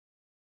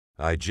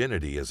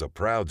Iginity is a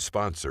proud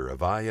sponsor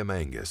of I Am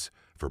Angus.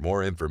 For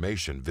more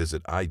information,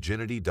 visit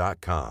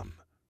iginity.com.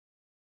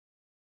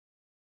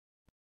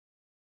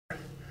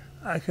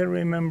 I can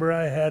remember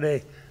I had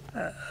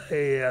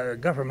a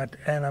government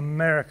and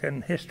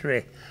American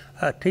history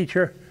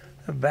teacher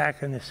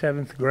back in the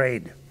 7th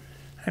grade.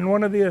 And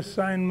one of the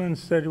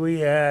assignments that we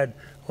had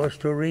was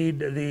to read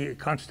the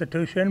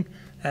Constitution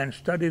and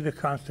study the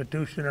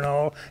Constitution and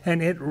all,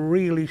 and it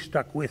really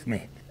stuck with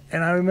me.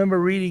 And I remember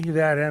reading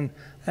that, and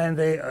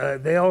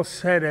they all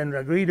said and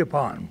agreed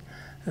upon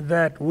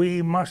that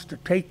we must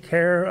take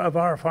care of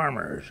our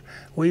farmers.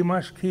 We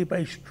must keep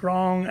a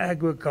strong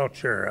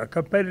agriculture, a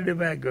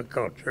competitive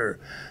agriculture,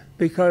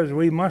 because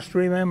we must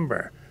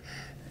remember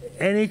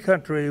any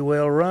country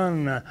will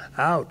run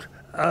out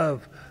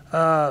of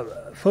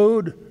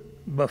food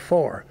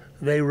before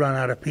they run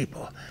out of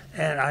people.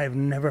 And I've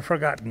never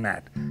forgotten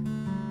that.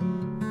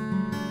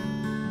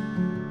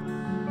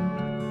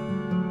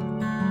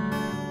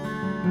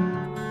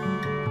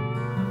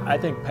 I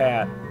think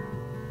Pat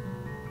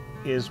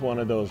is one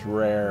of those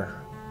rare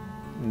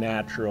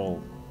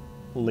natural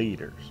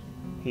leaders.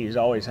 He's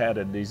always had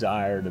a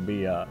desire to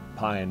be a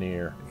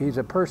pioneer. He's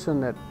a person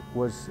that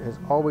has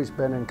always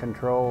been in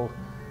control,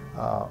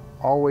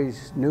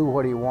 always knew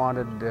what he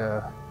wanted.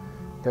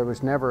 There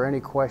was never any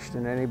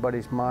question in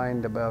anybody's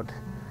mind about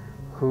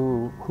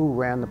who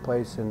ran the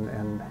place,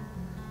 and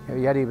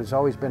yet he was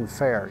always been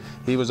fair.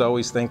 He was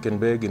always thinking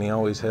big, and he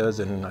always has,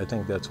 and I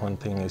think that's one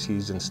thing is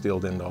he's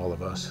instilled into all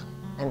of us.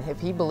 And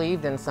if he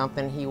believed in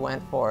something, he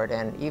went for it.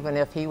 And even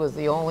if he was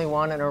the only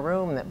one in a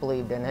room that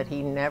believed in it,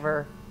 he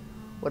never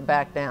would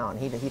back down.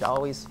 He'd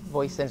always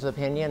voice his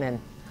opinion. And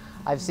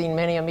I've seen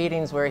many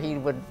meetings where he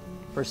would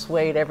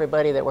persuade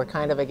everybody that were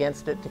kind of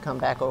against it to come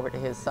back over to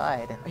his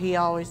side. He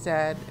always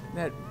said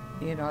that,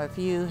 you know, if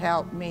you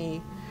help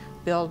me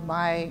build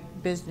my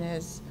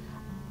business,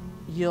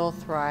 you'll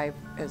thrive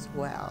as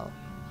well.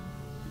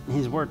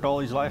 He's worked all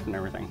his life and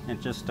everything.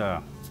 It just,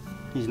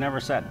 he's never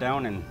sat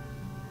down and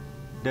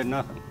did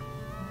nothing.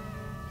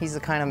 He's the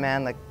kind of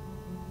man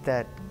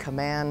that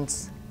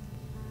commands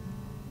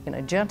in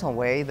a gentle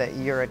way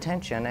your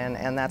attention,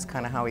 and that's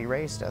kind of how he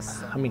raised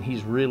us. I mean,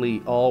 he's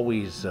really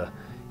always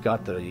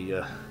got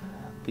the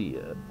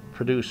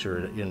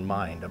producer in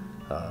mind,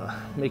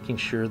 making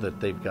sure that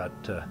they've got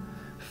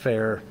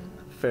fair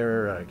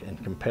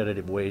and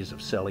competitive ways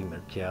of selling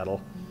their cattle.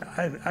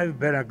 I've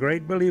been a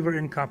great believer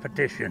in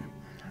competition,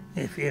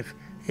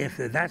 if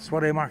that's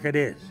what a market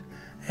is.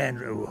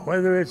 And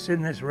whether it's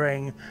in this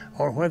ring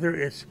or whether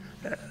it's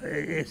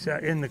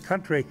in the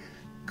country,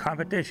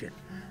 competition.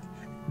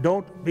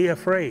 Don't be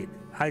afraid.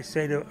 I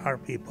say to our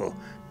people,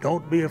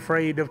 don't be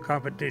afraid of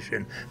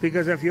competition,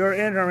 because if you're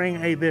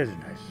entering a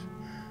business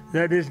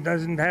that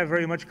doesn't have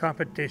very much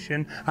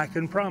competition, I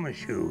can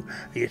promise you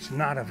it's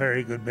not a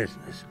very good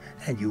business,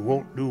 and you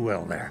won't do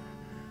well there.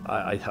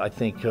 I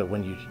think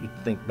when you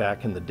think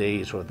back in the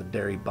days with the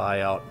dairy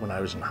buyout when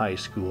I was in high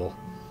school,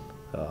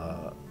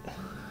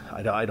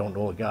 I don't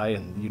know a guy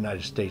in the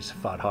United States that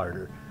fought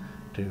harder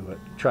to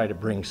try to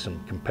bring some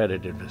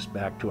competitiveness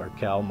back to our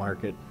cow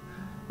market.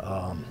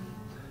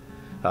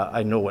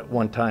 I know at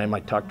one time I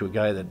talked to a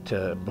guy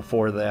that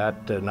before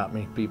that not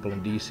many people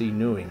in D.C.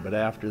 knew him, but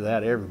after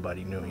that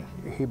everybody knew him.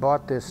 He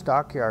bought the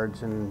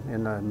stockyards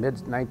in the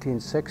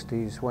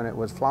mid-1960s when it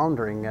was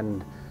floundering,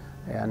 and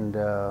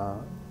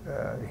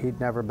he'd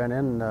never been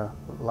in the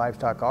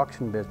livestock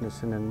auction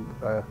business, and in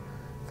a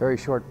very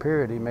short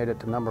period he made it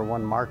to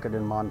 #1 market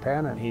in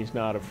Montana. He's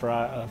not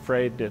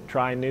afraid to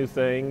try new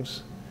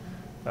things.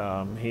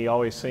 He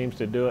always seems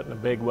to do it in a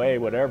big way,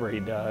 whatever he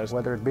does.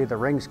 Whether it be the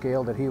ring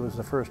scale, that he was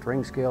the first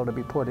ring scale to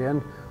be put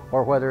in,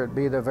 or whether it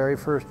be the very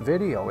first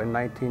video in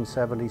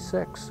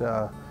 1976.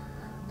 The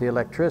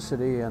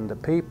electricity and the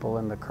people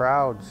and the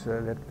crowds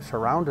that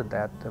surrounded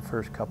that the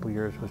first couple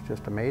years was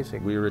just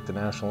amazing. We were at the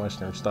National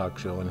Western Stock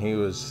Show, and he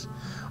was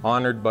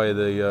honored by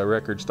the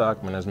record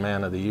stockman as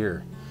Man of the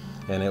Year.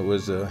 And it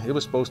was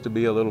supposed to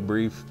be a little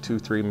brief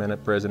 2-3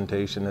 minute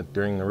presentation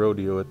during the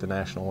rodeo at the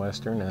National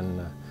Western,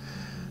 and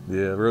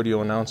the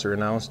rodeo announcer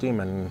announced him,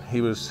 and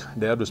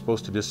Dad was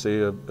supposed to just say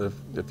a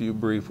few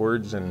brief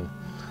words, and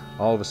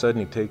all of a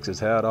sudden he takes his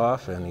hat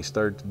off and he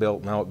starts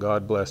belting out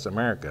 "God Bless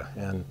America."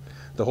 And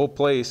the whole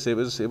place, it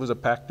was a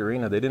packed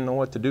arena. They didn't know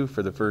what to do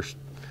for the first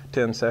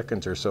 10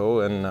 seconds or so,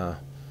 and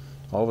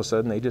all of a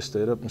sudden they just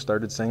stood up and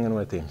started singing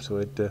with him.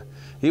 So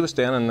he was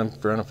standing in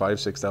front of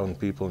 5,000–6,000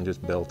 people and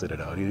just belted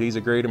it out. He's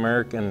a great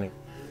American.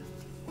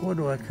 What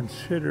do I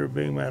consider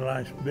being my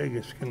life's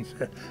biggest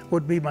concern?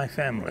 Would be my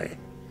family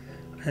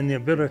and the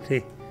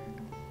ability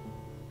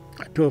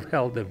to have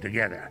held them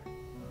together.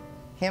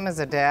 Him as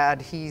a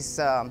dad, he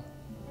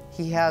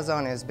has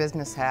on his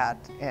business hat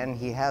and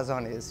he has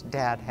on his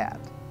dad hat.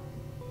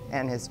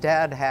 And his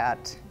dad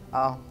hat,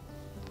 I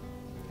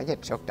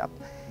get choked up.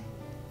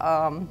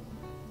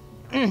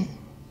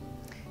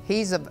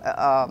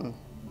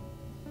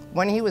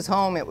 When he was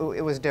home, it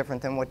was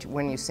different than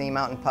when you see him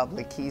out in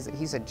public.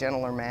 He's a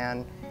gentler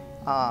man.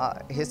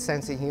 His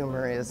sense of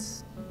humor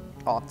is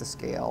off the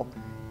scale.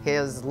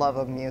 his love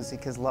of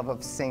music, his love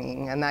of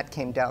singing, and that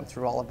came down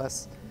through all of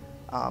us.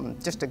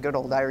 Just a good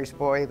old Irish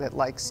boy that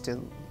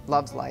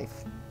loves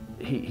life.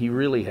 He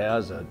really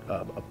has a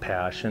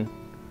passion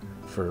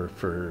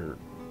for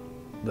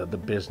the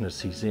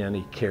business he's in.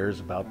 He cares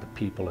about the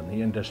people and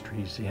the industry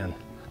he's in.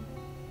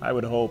 I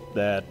would hope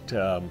that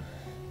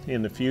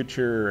in the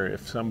future,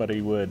 if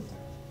somebody would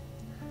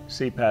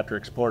see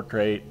Patrick's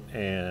portrait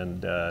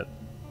and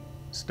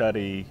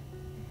study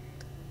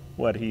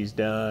what he's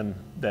done,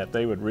 that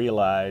they would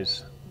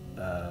realize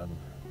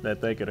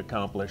that they could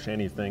accomplish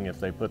anything if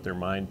they put their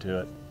mind to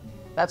it.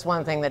 That's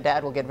one thing that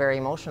Dad will get very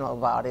emotional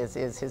about is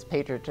his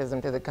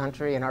patriotism to the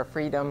country and our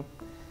freedom,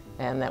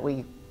 and that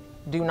we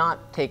do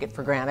not take it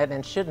for granted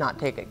and should not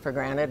take it for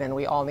granted, and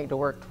we all need to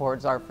work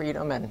towards our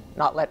freedom and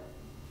not let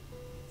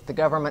the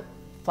government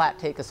flat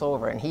take us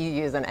over. And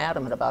he is an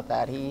adamant about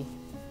that. He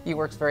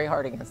works very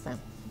hard against them.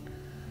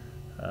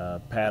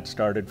 Pat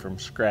started from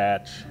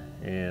scratch,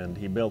 and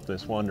he built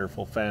this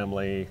wonderful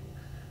family,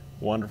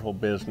 wonderful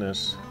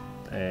business,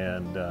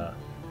 and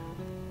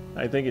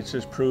I think it's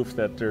just proof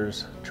that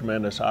there's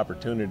tremendous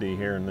opportunity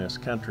here in this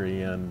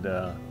country, and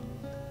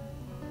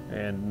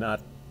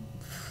not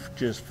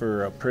just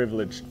for a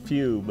privileged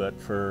few, but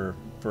for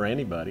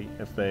anybody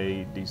if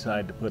they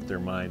decide to put their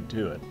mind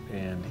to it.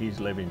 And he's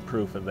living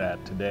proof of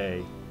that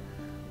today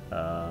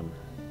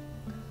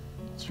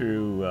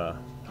through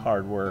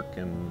hard work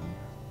and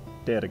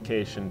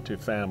dedication to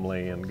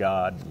family and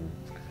God.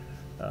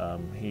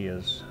 And he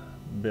has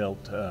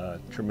built a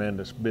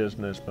tremendous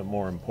business, but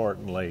more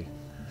importantly,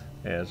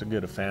 as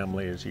good a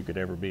family as you could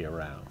ever be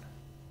around.